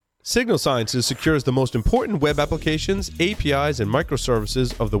Signal Sciences secures the most important web applications, APIs, and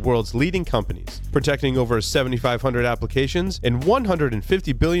microservices of the world's leading companies, protecting over 7,500 applications and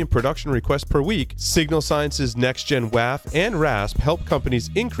 150 billion production requests per week. Signal Sciences Next-Gen WAF and RASP help companies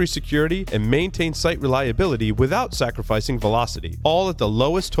increase security and maintain site reliability without sacrificing velocity, all at the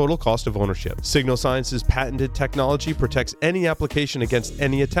lowest total cost of ownership. Signal Sciences' patented technology protects any application against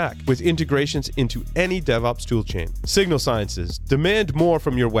any attack, with integrations into any DevOps toolchain. Signal Sciences, demand more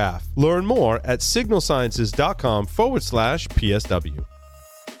from your WAF. Learn more at signalsciences.com/PSW.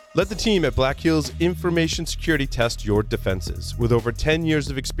 Let the team at Black Hills Information Security test your defenses. With over 10 years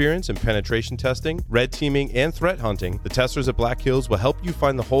of experience in penetration testing, red teaming, and threat hunting, the testers at Black Hills will help you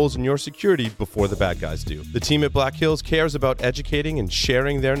find the holes in your security before the bad guys do. The team at Black Hills cares about educating and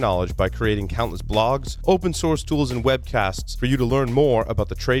sharing their knowledge by creating countless blogs, open source tools, and webcasts for you to learn more about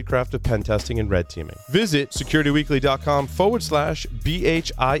the tradecraft of pen testing and red teaming. Visit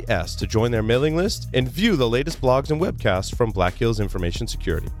securityweekly.com/BHIS to join their mailing list and view the latest blogs and webcasts from Black Hills Information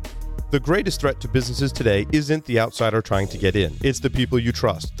Security. The greatest threat to businesses today isn't the outsider trying to get in. It's the people you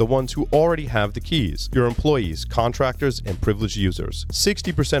trust, the ones who already have the keys, your employees, contractors, and privileged users.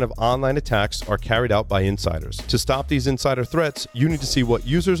 60% of online attacks are carried out by insiders. To stop these insider threats, you need to see what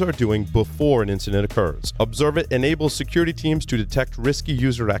users are doing before an incident occurs. Observit enables security teams to detect risky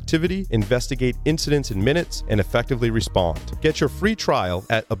user activity, investigate incidents in minutes, and effectively respond. Get your free trial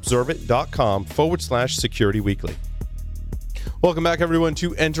at observit.com/securityweekly. Welcome back, everyone,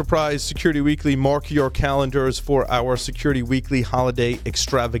 to Enterprise Security Weekly. Mark your calendars for our Security Weekly holiday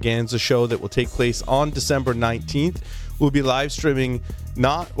extravaganza show that will take place on December 19th. We'll be live streaming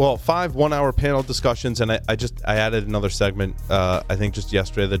 5 one-hour panel discussions, and I added another segment, I think just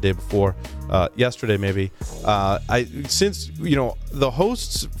yesterday, the day before, yesterday maybe. Since the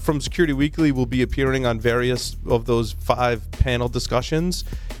hosts from Security Weekly will be appearing on various of those 5 panel discussions,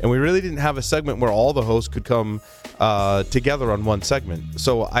 and we really didn't have a segment where all the hosts could come together on one segment.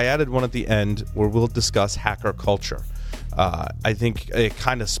 So I added one at the end where we'll discuss hacker culture. I think it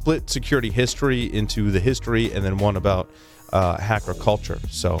kind of split security history into the history and then one about hacker culture.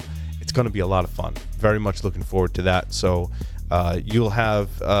 So it's going to be a lot of fun. Very much looking forward to that. So you'll have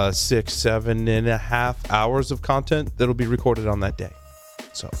 7.5 hours of content that'll be recorded on that day.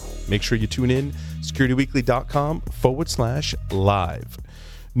 So make sure you tune in, securityweekly.com/live.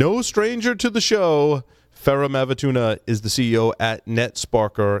 No stranger to the show, Ferruh Mavituna is the CEO at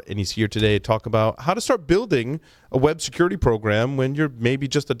NetSparker, and he's here today to talk about how to start building a web security program when you're maybe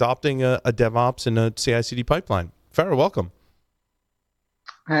just adopting a DevOps and a CI/CD pipeline. Ferruh, welcome.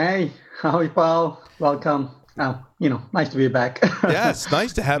 Hey, how are you, Paul? Welcome. Nice to be back. Yes,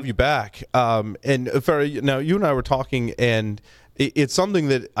 nice to have you back. And Ferruh, now you and I were talking, and it's something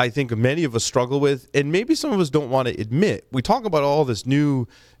that I think many of us struggle with, and maybe some of us don't want to admit. We talk about all this new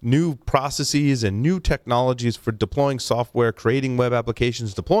processes and new technologies for deploying software, creating web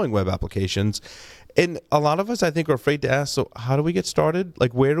applications, deploying web applications. And a lot of us, I think, are afraid to ask, so how do we get started?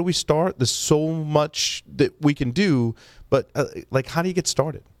 Like, where do we start? There's so much that we can do, but how do you get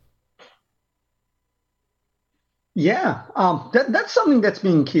started? Yeah, that's something that's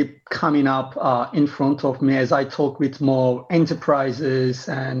been keep coming up in front of me as I talk with more enterprises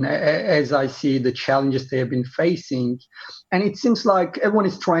and as I see the challenges they have been facing. And it seems like everyone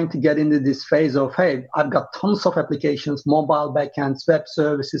is trying to get into this phase of, hey, I've got tons of applications, mobile backends, web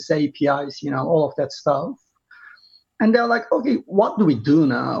services, APIs, all of that stuff. And they're like, okay, what do we do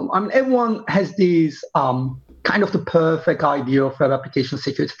now? I mean, everyone has these kind of the perfect idea of web application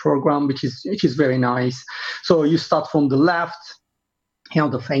security program, which is very nice. So you start from the left,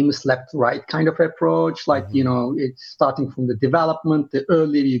 the famous left-right kind of approach. Like, it's starting from the development. The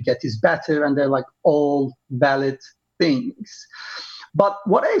earlier you get is better, and they're like all valid things. But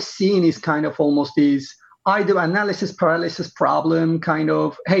what I've seen is kind of almost is either analysis paralysis problem, kind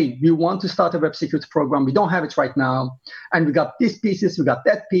of, hey, we want to start a web security program. We don't have it right now. And we got these pieces, we got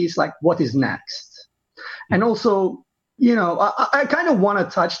that piece. Like, what is next? And also, I kind of want to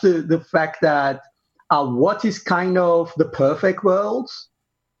touch the fact that what is kind of the perfect world,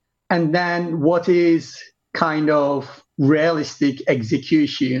 and then what is kind of realistic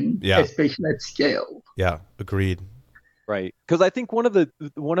execution, especially at scale. Yeah, agreed. Right, because I think one of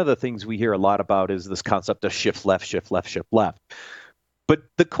the things we hear a lot about is this concept of shift left, shift left, shift left. But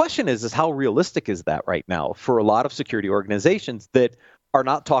the question is how realistic is that right now for a lot of security organizations that are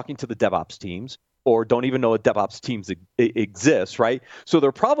not talking to the DevOps teams, or don't even know a DevOps teams exists, right? So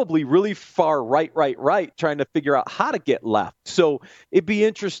they're probably really far right, trying to figure out how to get left. So it'd be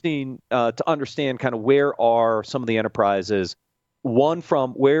interesting to understand kind of where are some of the enterprises, one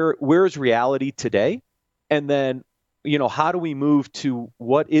from where is reality today, and then how do we move to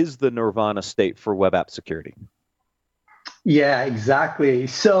what is the nirvana state for web app security? Yeah, exactly.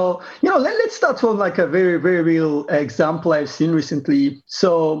 So, let's start from like a very, very real example I've seen recently.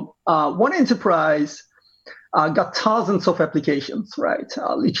 So one enterprise got thousands of applications, right?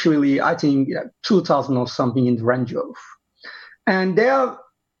 Literally, I think 2,000 or something in the range of. And they are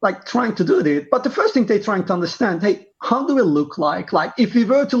like trying to do it. But the first thing they're trying to understand, hey, how do we look like? Like if we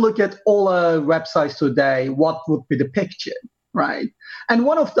were to look at all our websites today, what would be the picture, right? And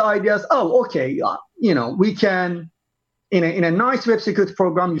one of the ideas, we can, in a nice web security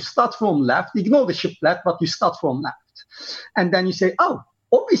program, you start from left, ignore the shift left, but you start from left. And then you say,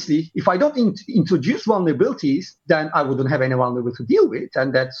 obviously, if I don't introduce vulnerabilities, then I wouldn't have any vulnerability to deal with.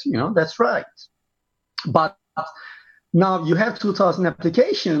 And that's right. But now you have 2,000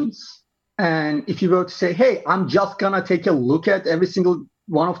 applications. And if you were to say, hey, I'm just going to take a look at every single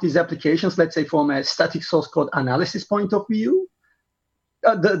one of these applications, let's say from a static source code analysis point of view,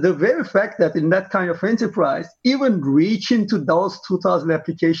 the very fact that in that kind of enterprise, even reaching to those 2,000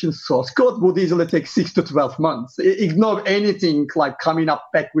 application source code would easily take 6 to 12 months. Ignore anything like coming up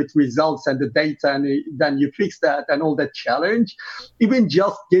back with results and the data, and then you fix that and all that challenge. Even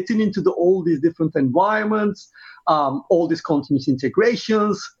just getting into all these different environments, all these continuous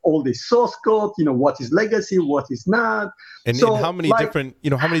integrations, all this source code, what is legacy, what is not. And how many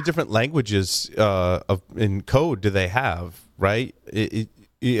different languages in code do they have? Right?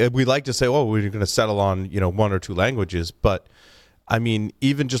 We like to say, we're going to settle on, 1 or 2 languages. But, I mean,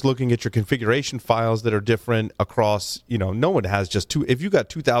 even just looking at your configuration files that are different across, no one has just 2. If you got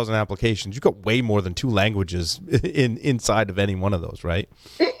 2,000 applications, you've got way more than 2 languages inside of any one of those, right?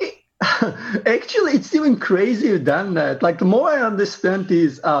 Actually, it's even crazier than that. Like the more I understand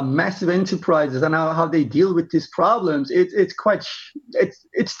these massive enterprises and how they deal with these problems, it's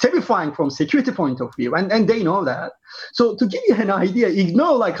terrifying from security point of view, and they know that. So to give you an idea,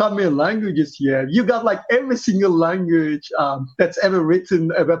 ignore like how many languages you have. You got like every single language that's ever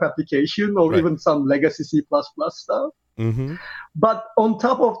written a web application, or even some legacy C++ stuff. Mm-hmm. But on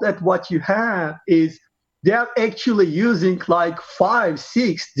top of that, what you have is they are actually using like 5,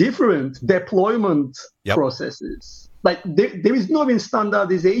 6 different deployment processes. Like there is no even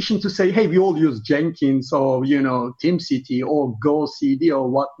standardization to say, hey, we all use Jenkins or, TeamCity or Go CD or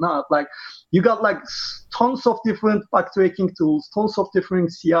whatnot. Like you got like tons of different bug tracking tools, tons of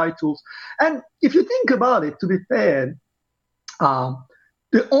different CI tools. And if you think about it, to be fair,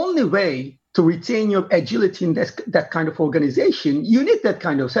 the only way to retain your agility in that kind of organization, you need that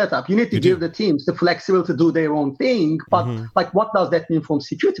kind of setup. You need to give the teams the flexibility to do their own thing. But like, what does that mean from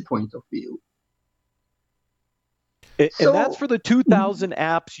security point of view? And that's for the 2,000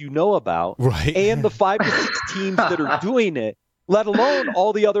 apps you know about, right? And the 5 to 6 teams that are doing it, let alone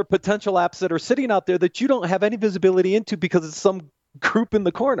all the other potential apps that are sitting out there that you don't have any visibility into because it's some group in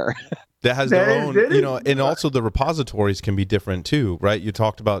the corner. That has their own, and also the repositories can be different too, right? You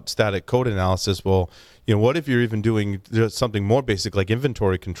talked about static code analysis. Well, what if you're even doing something more basic like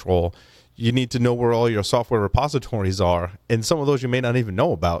inventory control? You need to know where all your software repositories are. And some of those you may not even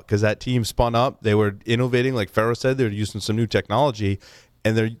know about because that team spun up. They were innovating, like Farah said, they're using some new technology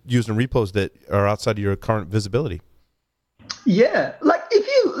and they're using repos that are outside of your current visibility. Yeah, like if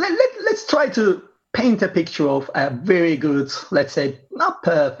you, let's try to paint a picture of a very good, let's say, not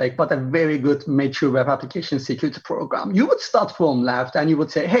perfect, but a very good mature web application security program. You would start from left and you would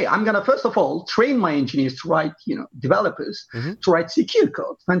say, hey, I'm going to, first of all, train my engineers to write, developers to write secure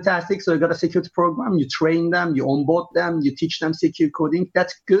code. Fantastic. So you got a security program, you train them, you onboard them, you teach them secure coding.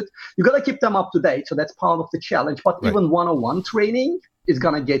 That's good. You got to keep them up to date. So that's part of the challenge. But even one-on-one training is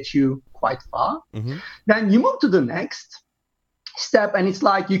going to get you quite far. Then you move to the next step, and it's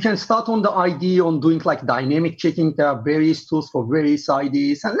like you can start on the ID on doing like dynamic checking. There are various tools for various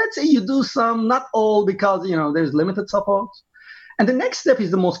IDs, and let's say you do some, not all, because there's limited support. And the next step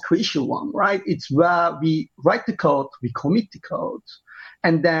is the most crucial one, right? It's where we write the code, we commit the code,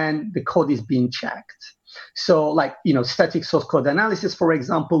 and then the code is being checked. So like, static source code analysis, for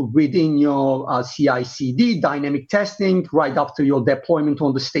example, within your CI/CD, dynamic testing, right after your deployment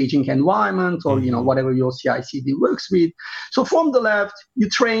on the staging environment or, whatever your CI/CD works with. So from the left, you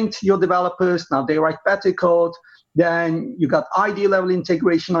trained your developers. Now they write better code. Then you got ID level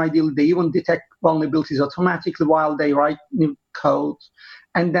integration. Ideally, they even detect vulnerabilities automatically while they write new code.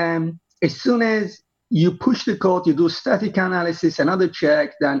 And then as soon as you push the code, you do static analysis, another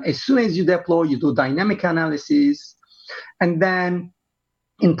check. Then as soon as you deploy, you do dynamic analysis. And then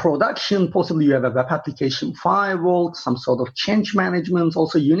in production, possibly you have a web application firewall, some sort of change management.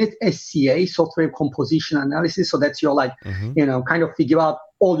 Also, you need SCA, software composition analysis. So that's your kind of figure out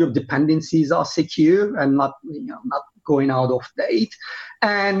all your dependencies are secure and not going out of date.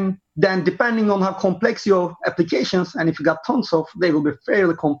 And then depending on how complex your applications, and if you got tons of, they will be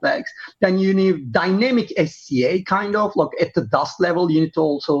fairly complex, then you need dynamic SCA kind of, like at the dust level, you need to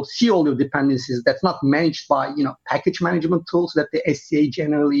also see all your dependencies that's not managed by, package management tools that the SCA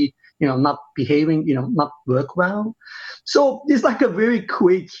generally, not behaving, not work well. So it's like a very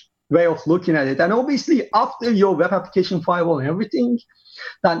quick way of looking at it. And obviously after your web application firewall and everything,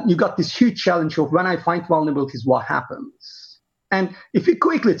 then you got this huge challenge of when I find vulnerabilities, what happens? And if you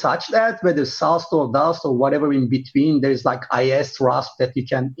quickly touch that, whether SAST or DAST or whatever in between, there's like IS, RASP that you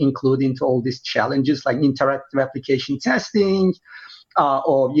can include into all these challenges, like interactive application testing,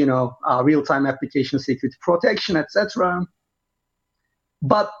 or real-time application security protection, etc.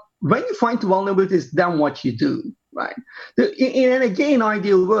 But when you find vulnerabilities, then what you do, right? In an again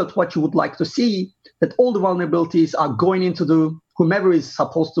ideal world, what you would like to see that all the vulnerabilities are going into whomever is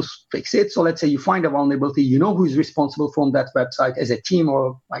supposed to fix it. So let's say you find a vulnerability, you know who is responsible from that website as a team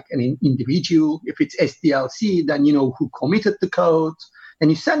or like an individual. If it's SDLC, then you know who committed the code.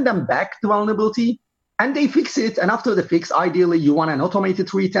 Then you send them back the vulnerability and they fix it. And after the fix, ideally you want an automated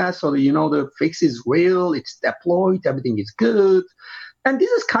retest so that the fix is real, it's deployed, everything is good. And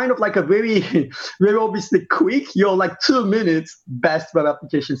this is kind of like a very, very obviously quick, 2 minutes best web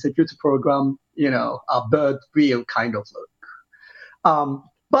application security program, a bird view kind of look.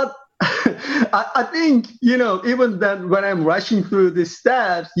 But I think, even then when I'm rushing through these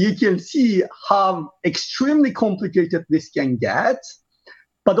steps, you can see how extremely complicated this can get.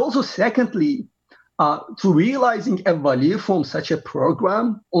 But also secondly, to realizing a value from such a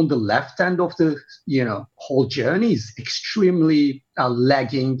program on the left end of the whole journey is extremely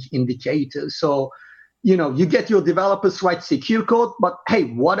lagging indicator. So you get your developers write secure code, but hey,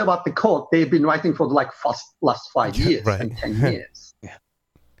 what about the code they've been writing for the last 5 years right. and 10 years? Yeah.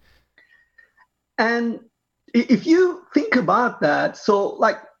 And if you think about that, so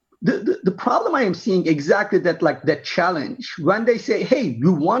the problem I am seeing exactly that challenge when they say, hey,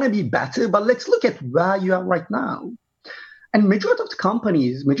 you want to be better, but let's look at where you are right now. And majority of the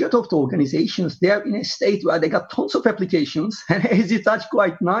companies, majority of the organizations, they are in a state where they got tons of applications. And as you touched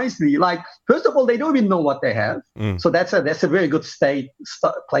quite nicely, first of all, they don't even know what they have. So that's a very good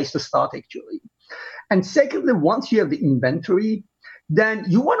place to start actually. And secondly, once you have the inventory, then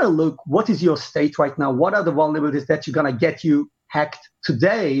you want to look, what is your state right now? What are the vulnerabilities that you're going to get you hacked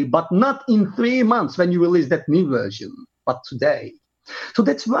today, but not in 3 months when you release that new version, but today. So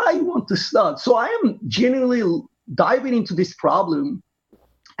that's where I want to start. So I am genuinely diving into this problem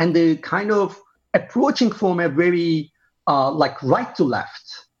and the kind of approaching from a very right to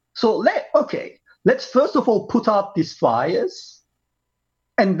left. So let's first of all put out these fires.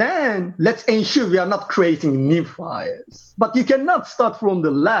 And then let's ensure we are not creating new fires. But you cannot start from the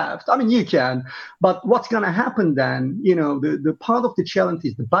left. I mean, you can, but what's going to happen then? The part of the challenge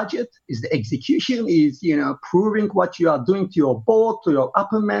is the budget, is the execution, is, proving what you are doing to your board, to your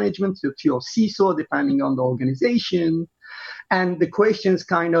upper management, to your CISO, depending on the organization. And the question is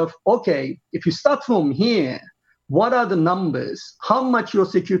kind of, okay, if you start from here, what are the numbers? How much your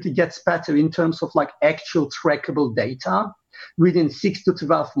security gets better in terms of actual trackable data within 6 to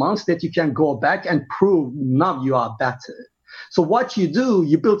 12 months that you can go back and prove now you are better. So what you do,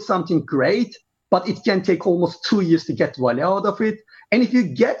 you build something great, but it can take almost 2 years to get value out of it. And if you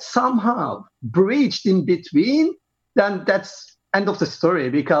get somehow breached in between, then that's end of the story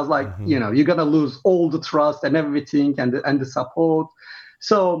because you're going to lose all the trust and everything and the support.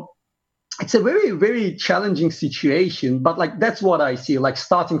 So it's a very, very challenging situation, but that's what I see,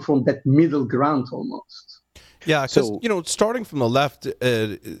 starting from that middle ground almost. Yeah, because, starting from the left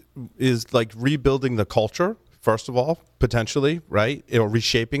is rebuilding the culture, first of all, potentially, right? Or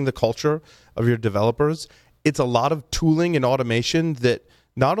reshaping the culture of your developers. It's a lot of tooling and automation that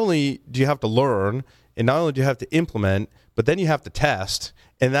not only do you have to learn and not only do you have to implement, but then you have to test.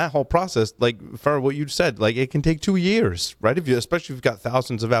 And that whole process, for what you said, it can take 2 years, right? Especially if you've got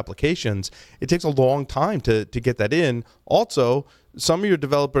thousands of applications, it takes a long time to get that in. Also, some of your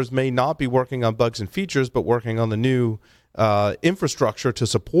developers may not be working on bugs and features, but working on the new infrastructure to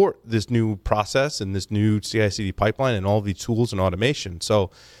support this new process and this new CI/CD pipeline and all these tools and automation.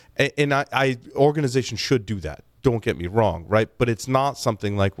 So, and organizations should do that. Don't get me wrong, right? But it's not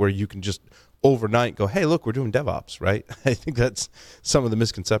something where you can just overnight go, hey, look, we're doing DevOps, right? I think that's some of the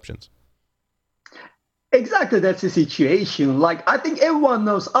misconceptions. Exactly, that's the situation. I think everyone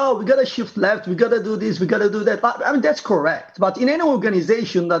knows, we got to shift left, we got to do this, we got to do that. I mean, that's correct. But in any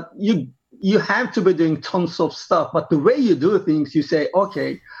organization that you have to be doing tons of stuff, but the way you do things, you say,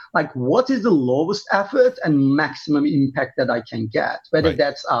 okay, like what is the lowest effort and maximum impact that I can get, whether Right.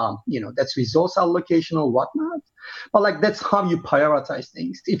 that's that's resource allocation or whatnot. But like that's how you prioritize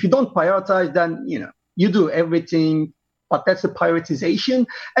things. If you don't prioritize, then you do everything, but that's the prioritization.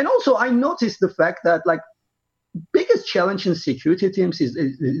 And also I noticed the fact that like biggest challenge in security teams is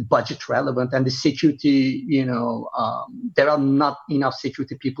budget relevant, and the security, there are not enough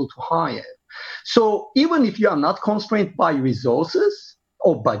security people to hire. So even if you are not constrained by resources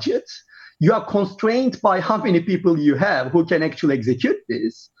or budget, you are constrained by how many people you have who can actually execute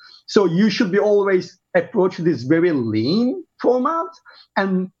this. So you should be always approach this very lean format,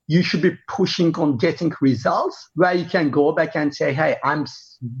 and you should be pushing on getting results where you can go back and say, hey, I'm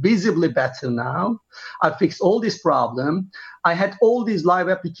visibly better now. I fixed all this problem. I had all these live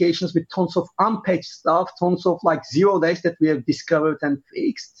applications with tons of unpatched stuff, tons of like 0 days that we have discovered and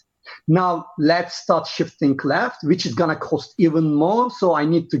fixed. Now let's start shifting left, which is going to cost even more. So I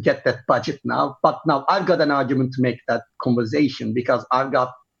need to get that budget now. But now I've got an argument to make that conversation because I've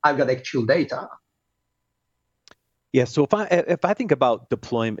got actual data. Yeah. So if I think about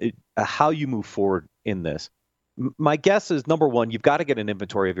deployment, how you move forward in this, my guess is number one, you've got to get an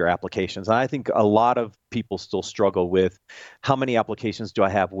inventory of your applications. And I think a lot of people still struggle with how many applications do I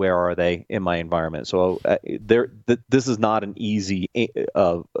have? Where are they in my environment? So this is not an easy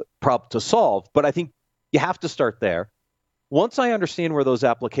problem to solve, but I think you have to start there. Once I understand where those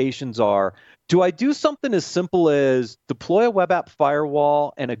applications are, do I do something as simple as deploy a web app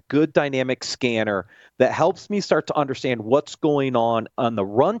firewall and a good dynamic scanner that helps me start to understand what's going on the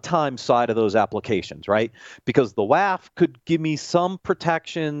runtime side of those applications, right? Because the WAF could give me some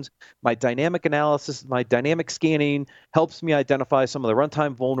protections. My dynamic analysis, my dynamic scanning helps me identify some of the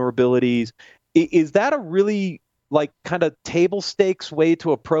runtime vulnerabilities. Is that a really like kind of table stakes way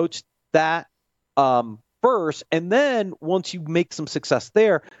to approach that? First, and then once you make some success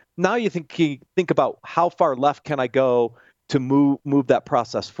there, now you think about how far left can I go to move that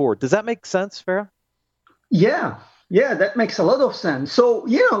process forward. Does that make sense, Farah? Yeah, that makes a lot of sense. So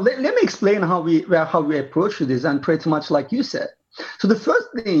let me explain how we approach this, and pretty much like you said. So the first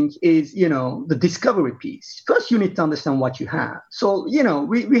thing is, the discovery piece. First, you need to understand what you have. So,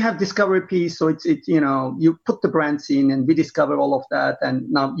 we have discovery piece. So it's you put the brands in and we discover all of that. And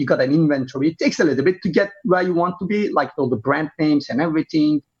now you got an inventory. It takes a little bit to get where you want to be, like all the brand names and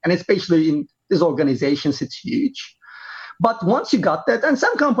everything. And especially in these organizations, it's huge. But once you got that, and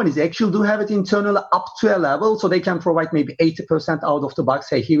some companies actually do have it internally up to a level, so they can provide maybe 80% out of the box.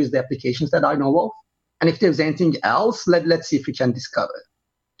 Say, here is the applications that I know of. And if there's anything else, let's see if we can discover.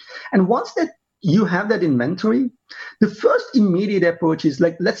 And once that you have that inventory, the first immediate approach is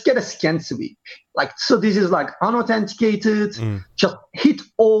like, let's get a scan sweep. Like, so this is like unauthenticated, just hit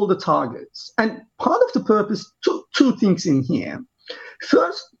all the targets. And part of the purpose, two things in here.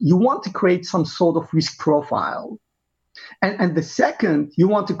 First, you want to create some sort of risk profile. And the second, you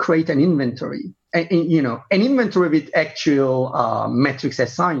want to create an inventory. An inventory with actual metrics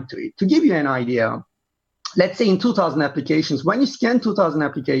assigned to it. To give you an idea, let's say in 2,000 applications, when you scan 2,000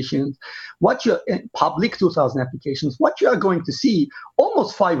 applications, public 2,000 applications, what you are going to see,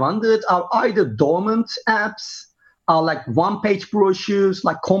 almost 500 are either dormant apps, are like one-page brochures,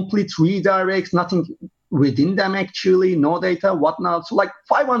 like complete redirects, nothing within them actually, no data, whatnot. So like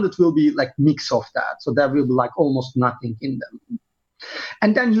 500 will be like mix of that. So there will be like almost nothing in them.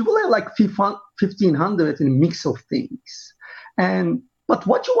 And then you will have like 1,500 in a mix of things. But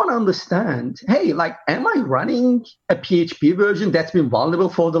what you want to understand, hey, like, am I running a PHP version that's been vulnerable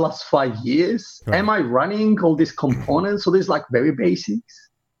for the last 5 years? Right. Am I running all these components? So there's like very basics.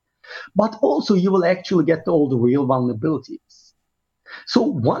 But also you will actually get all the real vulnerabilities. So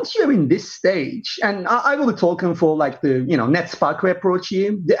once you're in this stage, and I will be talking for like the, NetSparker approach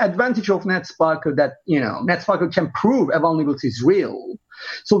here, the advantage of NetSparker that, NetSparker can prove a vulnerability is real.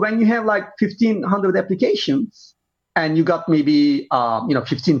 So when you have like 1,500 applications, and you got maybe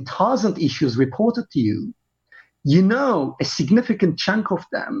 15,000 issues reported to you, a significant chunk of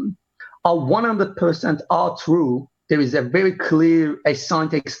them are 100% are true. There is a very clear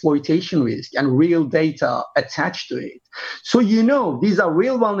assigned exploitation risk and real data attached to it. So these are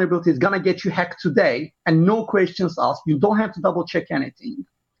real vulnerabilities gonna get you hacked today, and no questions asked. You don't have to double check anything.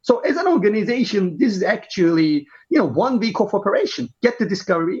 So as an organization, this is actually 1 week of operation. Get the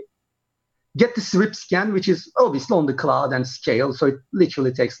discovery, get the SWIP scan, which is obviously on the cloud and scale. So it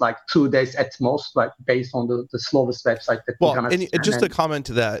literally takes like 2 days at most, like based on the slowest website that we're going to scan. And just a comment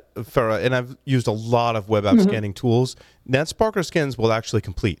to that, Farah, and I've used a lot of web app scanning tools. NetSparker scans will actually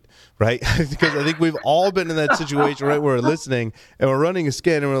complete, right? Because I think we've all been in that situation, right, where we're listening and we're running a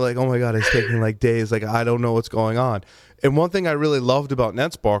scan and we're like, oh my God, it's taking like days. Like, I don't know what's going on. And one thing I really loved about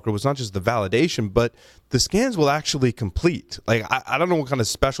NetSparker was not just the validation, but the scans will actually complete. Like, I don't know what kind of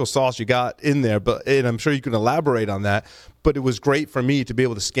special sauce you got in there, and I'm sure you can elaborate on that, but it was great for me to be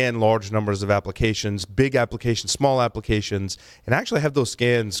able to scan large numbers of applications, big applications, small applications, and actually have those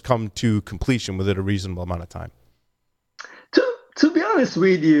scans come to completion within a reasonable amount of time. To be honest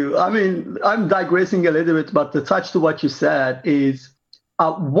with you, I mean, I'm digressing a little bit, but the touch to what you said is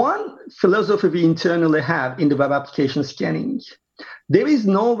one philosophy we internally have in the web application scanning. There is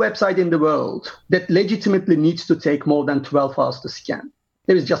no website in the world that legitimately needs to take more than 12 hours to scan.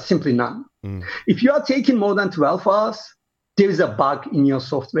 There is just simply none. If you are taking more than 12 hours, there is a bug in your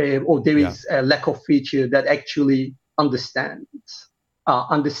software, or there is a lack of feature that actually understand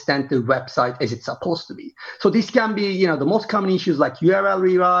the website as it's supposed to be. So this can be, the most common issues like URL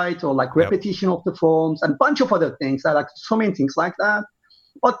rewrite or like repetition of the forms and a bunch of other things. I like so many things like that.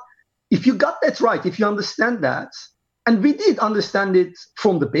 But if you got that right, if you understand that, and we did understand it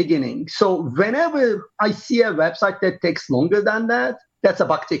from the beginning. So whenever I see a website that takes longer than that, that's a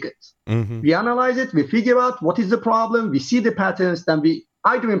bug ticket. We analyze it, we figure out what is the problem, we see the patterns, then we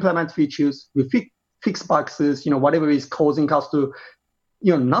either implement features, we fix bugs, whatever is causing us to,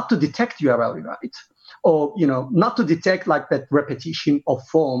 not to detect URL rewrite, or, not to detect like that repetition of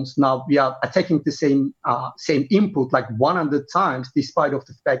forms. Now we are attacking the same input like 100 times, despite of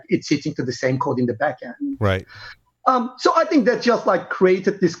the fact it's sitting to the same code in the backend. Right. So I think that just like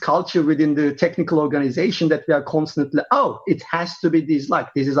created this culture within the technical organization that we are constantly, it has to be this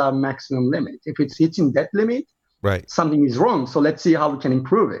is our maximum limit. If it's hitting that limit, right, something is wrong. So let's see how we can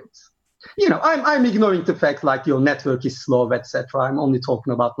improve it. I'm ignoring the fact like your network is slow, etc. I'm only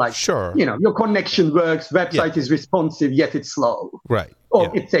talking about like, your connection works, website is responsive, yet it's slow. Right.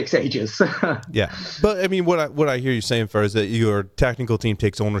 Or it takes ages. Yeah. But I mean, what I hear you saying, Fer, is that your technical team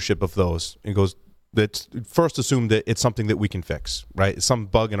takes ownership of those and goes, let's first assume that it's something that we can fix, right? It's some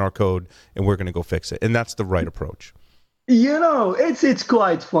bug in our code and we're going to go fix it. And that's the right approach. It's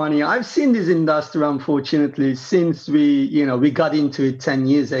quite funny. I've seen this industry, unfortunately, since we got into it 10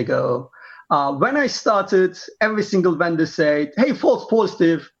 years ago. When I started, every single vendor said, hey, false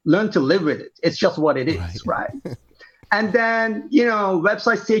positive, learn to live with it. It's just what it is, right? And then,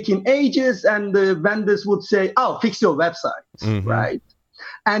 websites taking ages and the vendors would say, fix your website, right?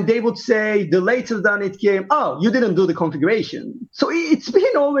 And they would say the later than it came, you didn't do the configuration. So it's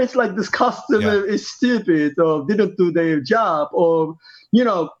been always like this customer is stupid or didn't do their job, or,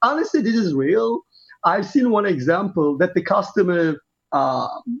 honestly, this is real. I've seen one example that the customer,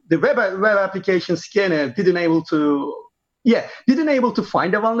 the web application scanner didn't able to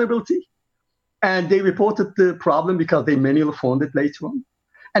find a vulnerability. And they reported the problem because they manually found it later on.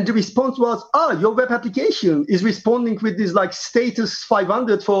 And the response was, your web application is responding with this like status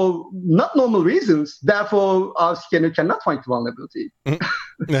 500 for not normal reasons. Therefore, our scanner cannot find the vulnerability.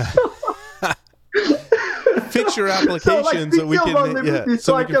 Fix your application so we can.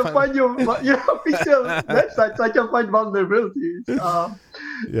 So I can find your, fix your website so I can find vulnerabilities.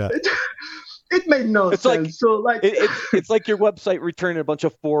 It made no sense. It's like your website returning a bunch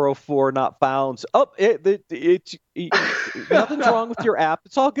of 404 not founds. Nothing's wrong with your app.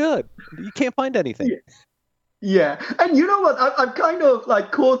 It's all good. You can't find anything. Yeah. And you know what? I've kind of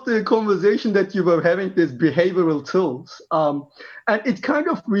like caught the conversation that you were having, these behavioral tools. And it kind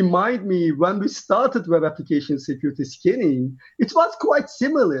of reminded me when we started web application security scanning, it was quite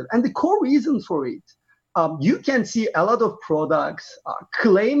similar. And the core reason for it, you can see a lot of products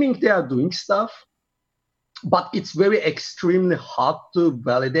claiming they are doing stuff, but it's very extremely hard to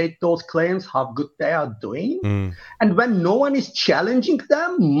validate those claims, how good they are doing. And when no one is challenging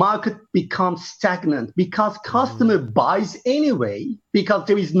them, market becomes stagnant because customer buys anyway, because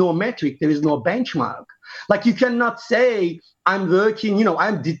there is no metric, there is no benchmark. Like you cannot say, I'm working,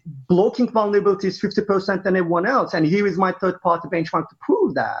 I'm blocking vulnerabilities 50% than everyone else, and here is my third-party benchmark to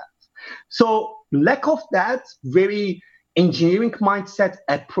prove that. So lack of that very engineering mindset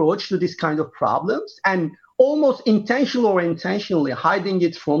approach to this kind of problems, and almost intentional or intentionally hiding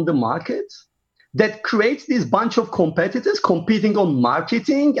it from the market, that creates this bunch of competitors competing on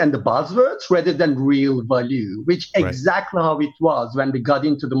marketing and the buzzwords rather than real value, which exactly how it was when we got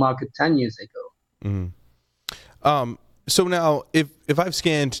into the market 10 years ago. So now, if I've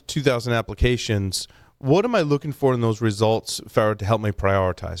scanned 2,000 applications, what am I looking for in those results, Farah, to help me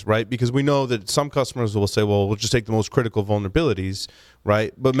prioritize, right? Because we know that some customers will say, well, we'll just take the most critical vulnerabilities,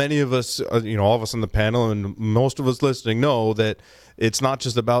 right? But many of us, all of us on the panel and most of us listening know that it's not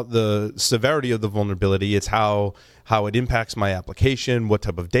just about the severity of the vulnerability, it's how it impacts my application, what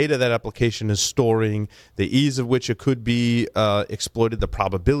type of data that application is storing, the ease of which it could be exploited, the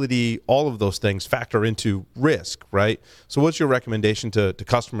probability, all of those things factor into risk, right? So what's your recommendation to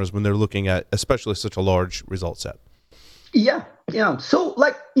customers when they're looking at especially such a large result set? Yeah. So,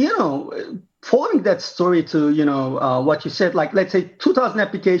 following that story to, what you said, like, let's say 2,000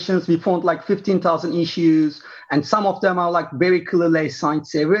 applications, we found like 15,000 issues, and some of them are like very clearly assigned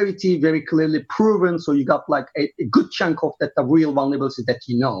severity, very clearly proven. So you got like a good chunk of that, the real vulnerabilities that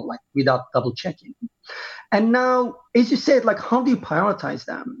like without double checking. And now, as you said, like, how do you prioritize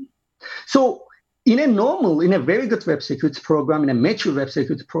them? So in a very good web security program, in a mature web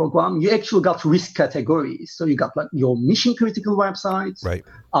security program, you actually got risk categories. So you got like your mission critical websites, right?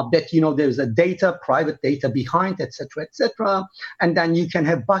 That there's a private data behind, etc., etc. And then you can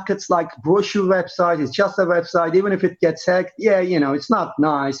have buckets like brochure website. It's just a website, even if it gets hacked. Yeah, it's not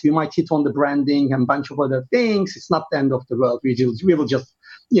nice. We might hit on the branding and a bunch of other things. It's not the end of the world. We will just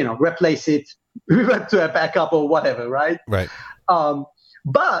replace it, revert to a backup or whatever, right? Right.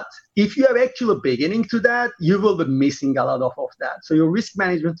 But if you are actually beginning to that, you will be missing a lot of that. So your risk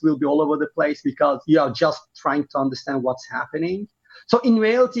management will be all over the place because you are just trying to understand what's happening. So in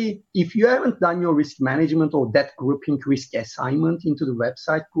reality, if you haven't done your risk management or that grouping risk assignment into the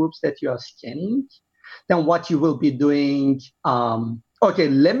website groups that you are scanning, then what you will be doing,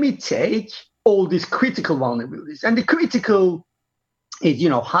 let me take all these critical vulnerabilities. And the critical is,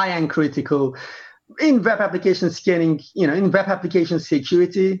 high-end critical. In web application scanning, in web application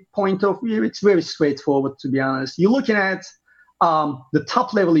security point of view, it's very straightforward, to be honest. You're looking at the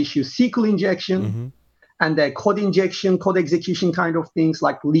top level issues, SQL injection, and the code injection, code execution kind of things,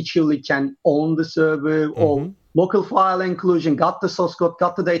 like literally can own the server or local file inclusion, got the source code,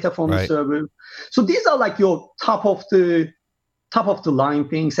 got the data from the server. So these are like your top of the line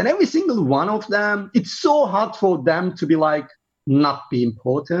things. And every single one of them, it's so hard for them to be like not be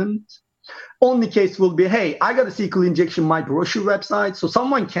important. Only case will be, hey, I got a SQL injection, my brochure website, so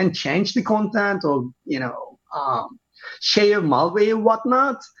someone can change the content or share malware,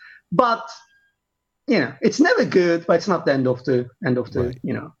 whatnot. But it's never good, but it's not the end of the right.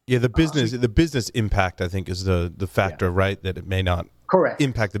 Yeah, the business impact, I think, is the factor, right? That it may not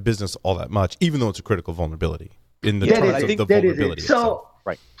impact the business all that much, even though it's a critical vulnerability in the terms of the vulnerability itself.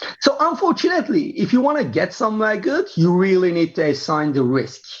 Right. So unfortunately, if you want to get somewhere good, you really need to assign the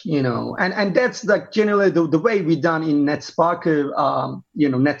risk, and that's like generally the way we done in NetSparker,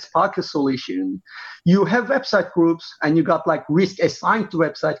 NetSparker solution. You have website groups and you got like risk assigned to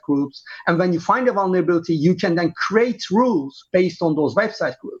website groups. And when you find a vulnerability, you can then create rules based on those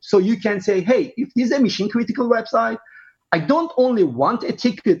website groups. So you can say, hey, if this is a mission critical website, I don't only want a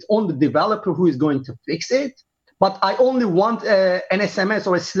ticket on the developer who is going to fix it, but I only want an SMS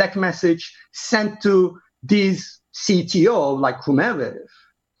or a Slack message sent to this CTO, like whomever.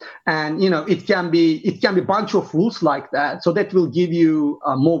 And it can be a bunch of rules like that. So that will give you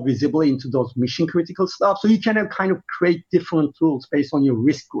more visibility into those mission critical stuff. So you can kind of create different rules based on your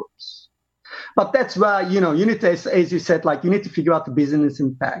risk groups. But that's why you need to, as you said, like you need to figure out the business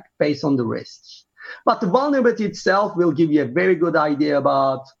impact based on the risks. But the vulnerability itself will give you a very good idea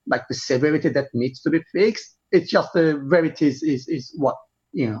about like the severity that needs to be fixed. It's just the verity is what,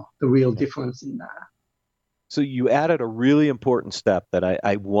 the real difference in that. So you added a really important step that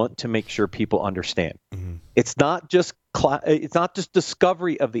I want to make sure people understand. Mm-hmm. It's not just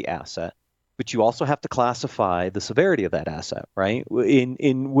discovery of the asset, but you also have to classify the severity of that asset, right?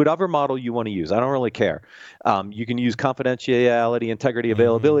 In whatever model you want to use. I don't really care. You can use confidentiality, integrity,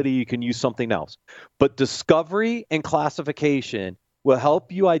 availability. You can use something else. But discovery and classification will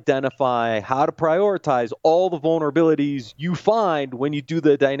help you identify how to prioritize all the vulnerabilities you find when you do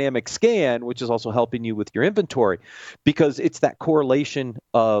the dynamic scan, which is also helping you with your inventory, because it's that correlation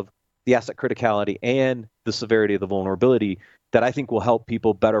of the asset criticality and the severity of the vulnerability that I think will help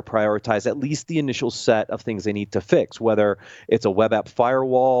people better prioritize at least the initial set of things they need to fix, whether it's a web app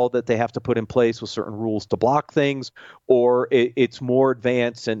firewall that they have to put in place with certain rules to block things, or it's more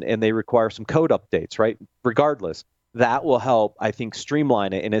advanced and they require some code updates, right? Regardless, that will help, I think,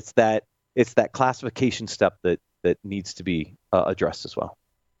 streamline it. And it's that classification step that needs to be addressed as well.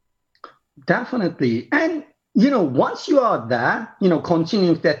 Definitely. And, once you are there,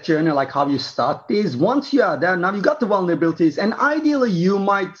 continuing that journey, like how you start this, once you are there, now you got the vulnerabilities, and ideally you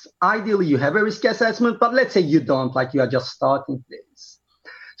have a risk assessment, but let's say you don't, like you are just starting this.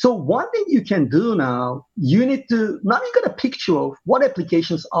 So one thing you can do now, you get a picture of what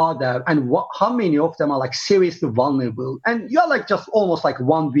applications are there and how many of them are like seriously vulnerable. And you're like just almost like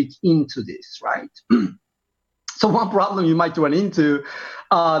 1 week into this, right? So one problem you might run into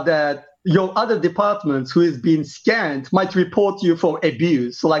that your other departments who is being scanned might report you for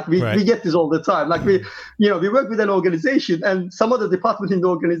abuse. So like we get this all the time. Like we work with an organization and some other department in the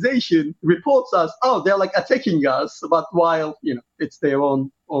organization reports us, oh, they're like attacking us, but while it's their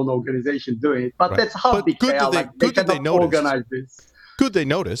own organization doing it. But that's how big they are. They cannot organize this. Good they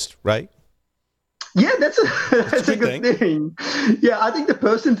noticed, right? Yeah, that's a good thing. Yeah, I think the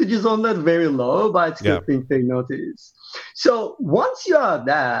percentages on that very low, but it's a good thing they notice. So once you are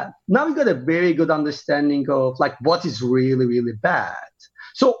there, now you got a very good understanding of like what is really, really bad.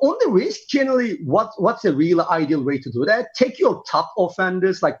 So on the risk, generally, what's a real ideal way to do that? Take your top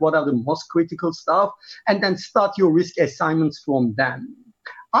offenders, like what are the most critical stuff, and then start your risk assignments from them.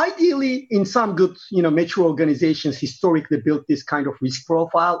 Ideally, in some good, mature organizations historically built this kind of risk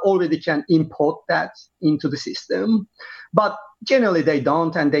profile, already can import that into the system. But generally they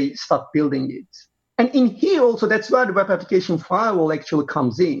don't, and they start building it. And in here also, that's where the web application firewall actually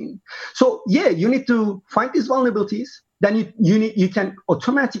comes in. So yeah, you need to find these vulnerabilities. Then you can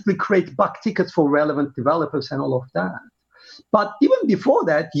automatically create bug tickets for relevant developers and all of that. But even before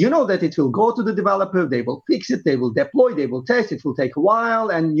that, you know that it will go to the developer, they will fix it, they will deploy, they will test, it will take a while,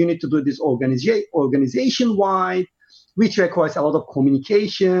 and you need to do this organization-wide, which requires a lot of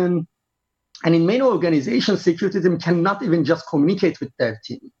communication. And in many organizations, security team cannot even just communicate with dev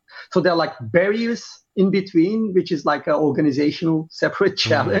team. So there are like barriers in between, which is like an organizational separate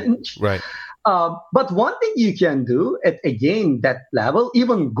challenge. Right. But one thing you can do at, again, that level,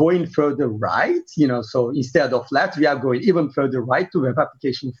 even going further right, so instead of left, we are going even further right to web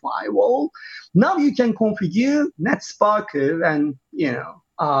application firewall. Now you can configure NetSparker and,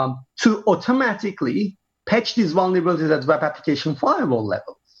 to automatically patch these vulnerabilities at web application firewall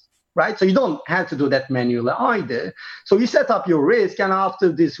levels, right? So you don't have to do that manually either. So you set up your risk, and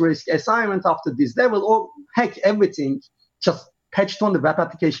after this risk assignment, after this level, or heck, everything, just patched on the web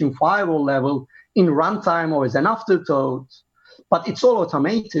application firewall level in runtime or as an afterthought, but it's all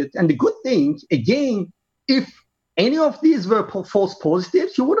automated. And the good thing, again, if any of these were false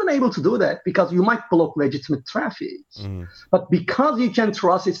positives, you wouldn't be able to do that because you might block legitimate traffic. But because you can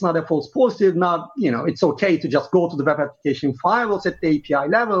trust it's not a false positive, now it's okay to just go to the web application firewalls at the API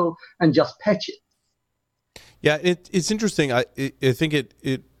level and just patch it. Yeah, it's interesting. I think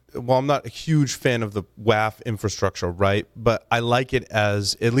it well, I'm not a huge fan of the WAF infrastructure, right? But I like it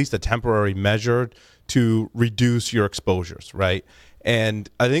as at least a temporary measure to reduce your exposures, right? And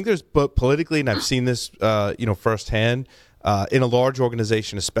I think there's, but politically, and I've seen this, firsthand, in a large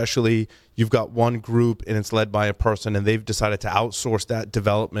organization, especially, you've got one group and it's led by a person and they've decided to outsource that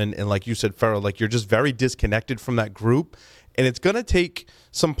development. And like you said, Farah, like you're just very disconnected from that group. And it's going to take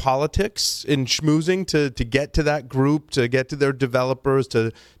some politics and schmoozing to get to that group, to get to their developers,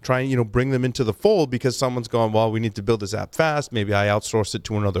 to try and, bring them into the fold because someone's going, well, we need to build this app fast. Maybe I outsourced it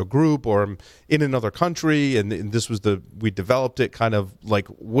to another group or I'm in another country. And this was we developed it kind of like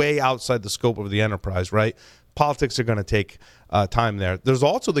way outside the scope of the enterprise, right? Politics are going to take time there. There's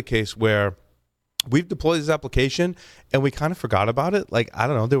also the case where we've deployed this application and we kind of forgot about it. Like, I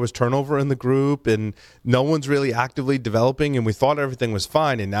don't know, there was turnover in the group and no one's really actively developing and we thought everything was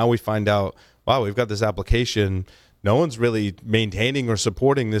fine. And now we find out, wow, we've got this application. No one's really maintaining or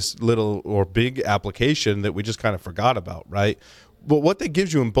supporting this little or big application that we just kind of forgot about, right? But what that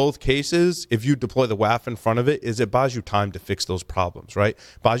gives you in both cases, if you deploy the WAF in front of it, is it buys you time to fix those problems, right?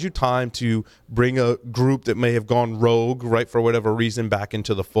 Buys you time to bring a group that may have gone rogue, right, for whatever reason, back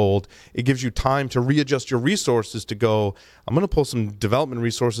into the fold. It gives you time to readjust your resources to go, I'm going to pull some development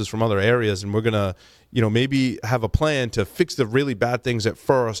resources from other areas, and we're going to, maybe have a plan to fix the really bad things at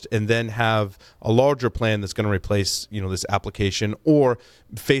first and then have a larger plan that's going to replace, this application or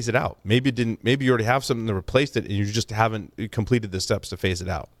phase it out. Maybe you already have something to replace it and you just haven't completed the steps to phase it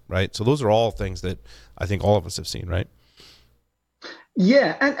out, right? So those are all things that I think all of us have seen, right?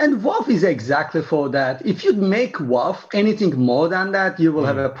 Yeah, and WAF is exactly for that. If you make WAF anything more than that, you will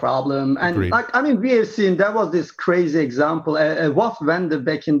have a problem. And we have seen, there was this crazy example. A WAF vendor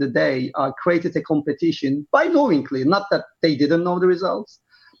back in the day created a competition by knowingly, not that they didn't know the results.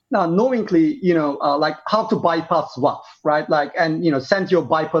 Now, knowingly, like how to bypass WAF, right? Like, and, send your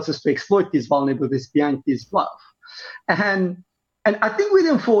bypassers to exploit these vulnerabilities behind this WAF. And I think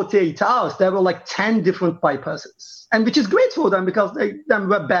within 48 hours, there were like 10 different bypasses, and which is great for them because they then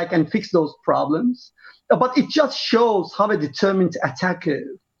went back and fixed those problems. But it just shows how a determined attacker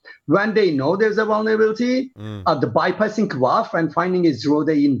when they know there's a vulnerability, the bypassing WAF and finding a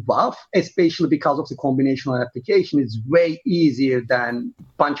 0-day in WAF, especially because of the combinational application, is way easier than a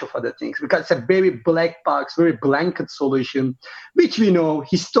bunch of other things, because it's a very black box, very blanket solution, which we know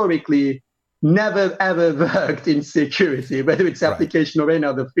historically never ever worked in security, whether it's application or any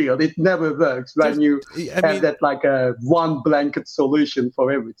other field. It never works when you have that like a one blanket solution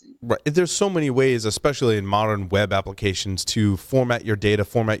for everything. Right. There's so many ways, especially in modern web applications, to format your data,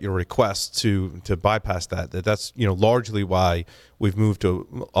 format your requests to bypass that. That's largely why we've moved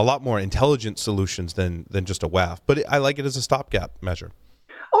to a lot more intelligent solutions than just a WAF. But I like it as a stopgap measure.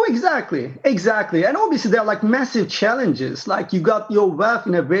 Oh, exactly. And obviously, there are like massive challenges. Like you got your WAF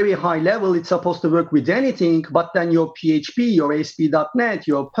in a very high level. It's supposed to work with anything, but then your PHP, your ASP.NET,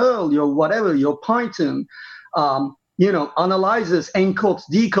 your Perl, your whatever, your Python, analyzes, encodes,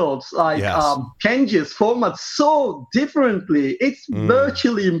 decodes, changes formats so differently. It's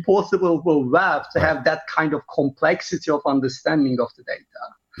virtually impossible for WAF to have that kind of complexity of understanding of the data.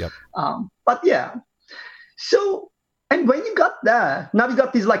 Yep. But yeah, so. And when you got that, now you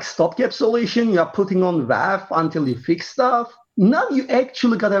got this like stopgap solution, you're putting on WAF until you fix stuff. Now you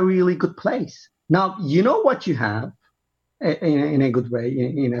actually got a really good place. Now you know what you have in a good way,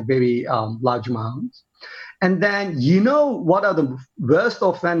 in a very large amount. And then you know what are the worst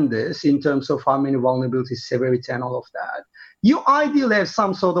offenders in terms of how many vulnerabilities, severity, and all of that. You ideally have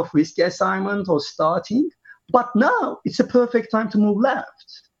some sort of risk assignment or starting, but now it's a perfect time to move left.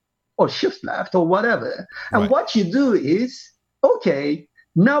 Or shift left or whatever. And what you do is, okay,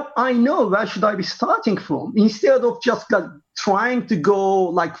 now I know where should I be starting from. Instead of just trying to go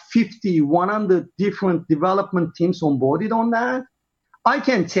like 50, 100 different development teams onboarded on that, I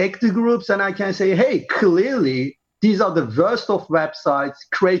can take the groups and I can say, hey, clearly these are the worst of websites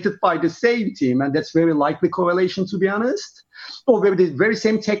created by the same team. And that's very likely correlation, to be honest. Or maybe the very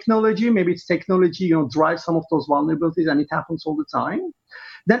same technology, maybe it's technology, drives some of those vulnerabilities and it happens all the time.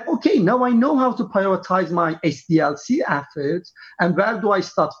 Then, okay, now I know how to prioritize my SDLC efforts. And where do I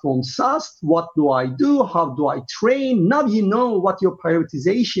start from SAST? What do I do? How do I train? Now you know what your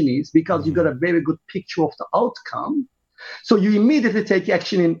prioritization is because you got a very good picture of the outcome. So you immediately take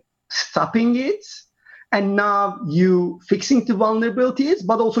action in stopping it. And now you fixing the vulnerabilities,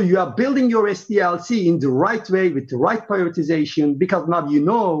 but also you are building your SDLC in the right way with the right prioritization because now you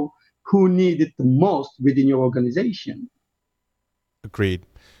know who need it the most within your organization. Agreed.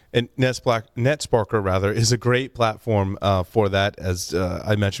 And NetSparker is a great platform for that. As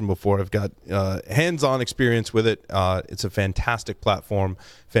I mentioned before, I've got hands-on experience with it. It's a fantastic platform,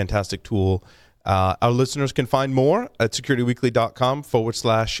 fantastic tool. Our listeners can find more at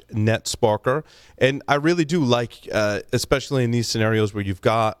securityweekly.com/NetSparker. And I really do like, especially in these scenarios where you've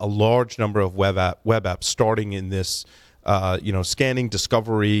got a large number of web apps starting in this scanning,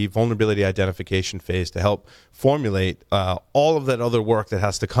 discovery, vulnerability identification phase to help formulate all of that other work that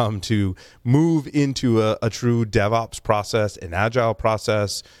has to come to move into a true DevOps process, an agile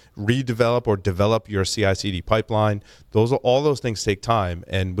process, redevelop or develop your CI/CD pipeline. All those things take time,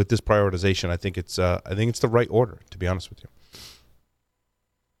 and with this prioritization, I think it's the right order, to be honest with you.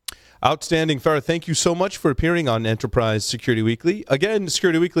 Outstanding, Farah. Thank you so much for appearing on Enterprise Security Weekly. Again,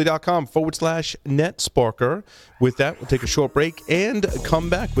 securityweekly.com/NetSparker. With that, we'll take a short break and come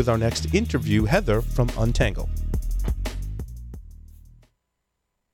back with our next interview, Heather from Untangle.